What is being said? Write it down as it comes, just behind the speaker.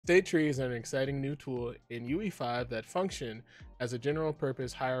State trees are an exciting new tool in UE5 that function as a general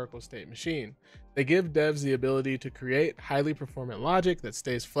purpose hierarchical state machine. They give devs the ability to create highly performant logic that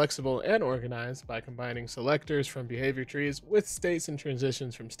stays flexible and organized by combining selectors from behavior trees with states and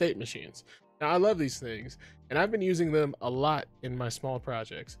transitions from state machines. Now, I love these things, and I've been using them a lot in my small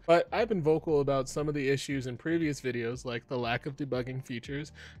projects, but I've been vocal about some of the issues in previous videos, like the lack of debugging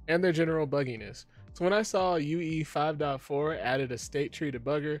features and their general bugginess. So when I saw UE 5.4 added a state tree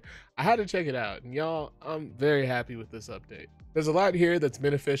debugger, I had to check it out, and y'all, I'm very happy with this update. There's a lot here that's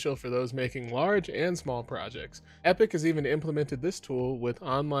beneficial for those making large and small projects. Epic has even implemented this tool with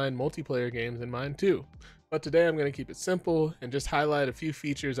online multiplayer games in mind too. But today I'm going to keep it simple and just highlight a few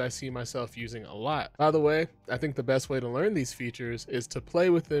features I see myself using a lot. By the way, I think the best way to learn these features is to play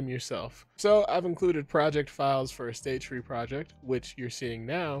with them yourself. So I've included project files for a state tree project, which you're seeing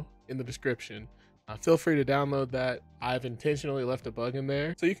now in the description. Feel free to download that. I've intentionally left a bug in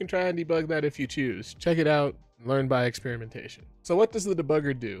there, so you can try and debug that if you choose. Check it out and learn by experimentation. So what does the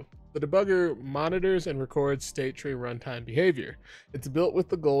debugger do? The debugger monitors and records state tree runtime behavior. It's built with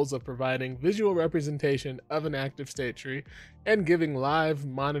the goals of providing visual representation of an active state tree and giving live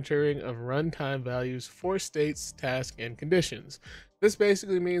monitoring of runtime values for states, tasks, and conditions. This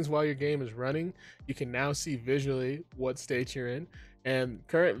basically means while your game is running, you can now see visually what state you're in and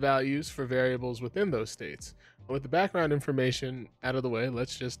current values for variables within those states. With the background information out of the way,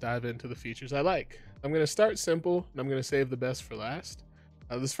 let's just dive into the features I like. I'm going to start simple and I'm going to save the best for last.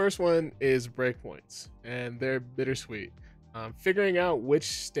 This first one is breakpoints, and they're bittersweet. Figuring out which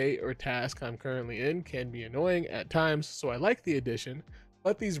state or task I'm currently in can be annoying at times, so I like the addition,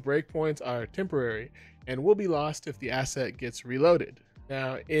 but these breakpoints are temporary and will be lost if the asset gets reloaded.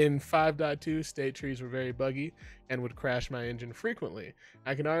 Now, in 5.2, state trees were very buggy and would crash my engine frequently.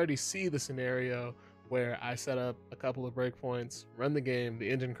 I can already see the scenario where I set up a couple of breakpoints, run the game, the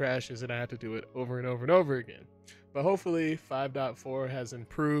engine crashes, and I have to do it over and over and over again. But hopefully 5.4 has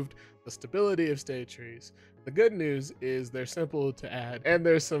improved the stability of state trees. The good news is they're simple to add, and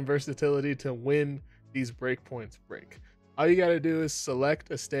there's some versatility to when these breakpoints break. All you gotta do is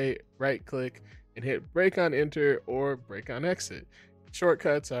select a state, right click, and hit break on enter or break on exit.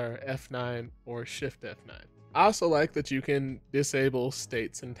 Shortcuts are F9 or Shift F9. I also like that you can disable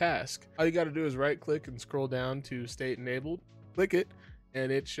states and tasks. All you gotta do is right click and scroll down to state enabled, click it,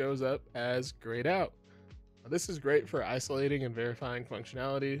 and it shows up as grayed out. This is great for isolating and verifying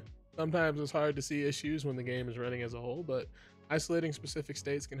functionality. Sometimes it's hard to see issues when the game is running as a whole, but isolating specific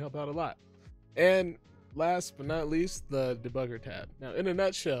states can help out a lot. And last but not least, the debugger tab. Now, in a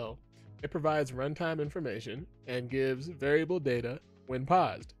nutshell, it provides runtime information and gives variable data when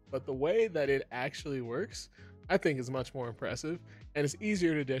paused. But the way that it actually works, I think is much more impressive, and it's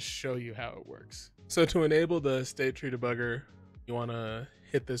easier to just show you how it works. So to enable the state tree debugger, you wanna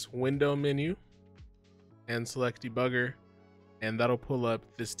hit this window menu and select debugger, and that'll pull up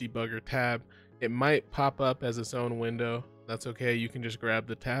this debugger tab. It might pop up as its own window. That's okay, you can just grab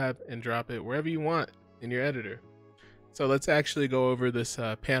the tab and drop it wherever you want in your editor. So let's actually go over this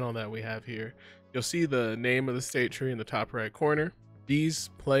panel that we have here. You'll see the name of the state tree in the top right corner. These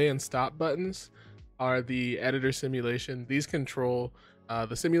play and stop buttons are the editor simulation. These control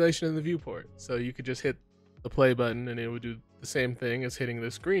the simulation in the viewport. So you could just hit the play button and it would do the same thing as hitting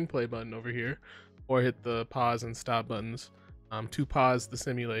this green play button over here, or hit the pause and stop buttons to pause the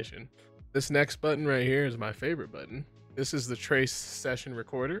simulation. This next button right here is my favorite button. This is the trace session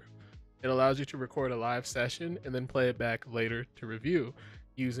recorder. It allows you to record a live session and then play it back later to review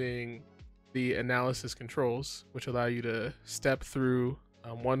using the analysis controls, which allow you to step through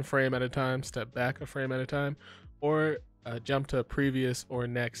one frame at a time, step back a frame at a time, or jump to previous or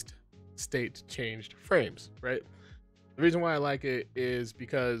next state changed frames, right? The reason why I like it is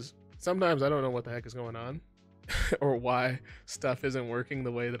because sometimes I don't know what the heck is going on or why stuff isn't working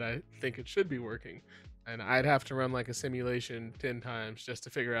the way that I think it should be working. And I'd have to run like a simulation 10 times just to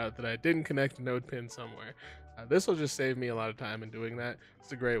figure out that I didn't connect a node pin somewhere. This will just save me a lot of time in doing that.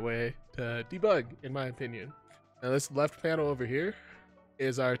 It's a great way to debug, in my opinion. Now this left panel over here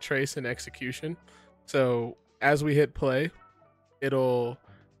is our trace and execution. So as we hit play, it'll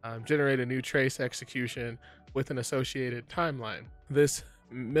generate a new trace execution with an associated timeline. This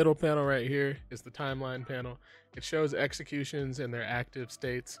middle panel right here is the timeline panel. It shows executions and their active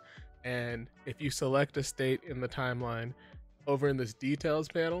states. And if you select a state in the timeline, over in this details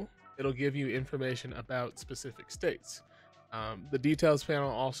panel, it'll give you information about specific states. The details panel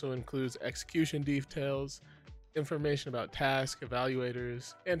also includes execution details, information about tasks,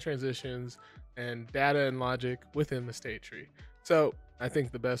 evaluators, and transitions, and data and logic within the state tree. So I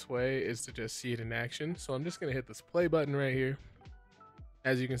think the best way is to just see it in action. So I'm just gonna hit this play button right here.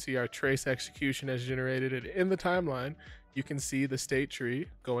 As you can see, our trace execution has generated, and in the timeline, you can see the state tree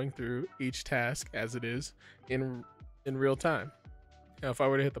going through each task as it is in real time. Now, if I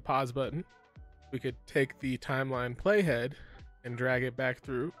were to hit the pause button, we could take the timeline playhead and drag it back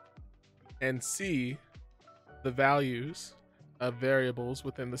through and see the values of variables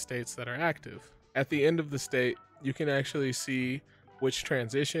within the states that are active. At the end of the state, you can actually see which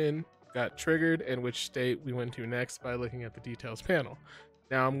transition got triggered and which state we went to next by looking at the details panel.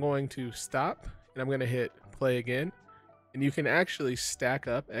 Now I'm going to stop and I'm going to hit play again, and you can actually stack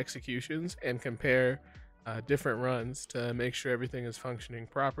up executions and compare different runs to make sure everything is functioning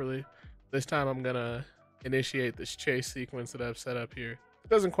properly. This time I'm going to initiate this chase sequence that I've set up here. It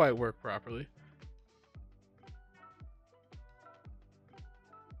doesn't quite work properly,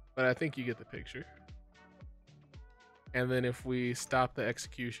 but I think you get the picture. And then if we stop the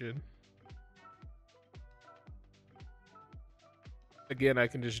execution, again, I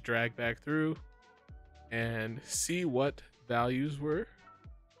can just drag back through and see what values were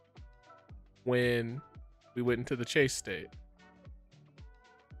when we went into the chase state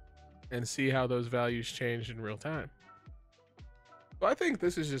and see how those values changed in real time. So I think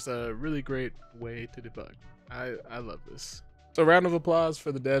this is just a really great way to debug. I love this. So round of applause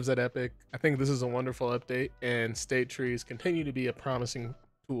for the devs at Epic. I think this is a wonderful update, and state trees continue to be a promising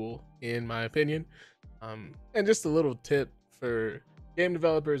tool in my opinion. And just a little tip for game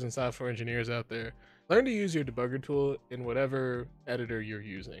developers and software engineers out there: learn to use your debugger tool in whatever editor you're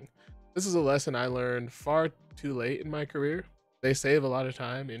using. This is a lesson I learned far too late in my career. They save a lot of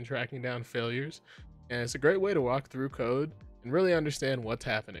time in tracking down failures, and it's a great way to walk through code and really understand what's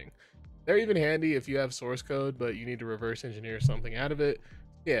happening. They're even handy if you have source code but you need to reverse engineer something out of it.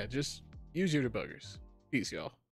 Yeah, just use your debuggers. Peace, y'all.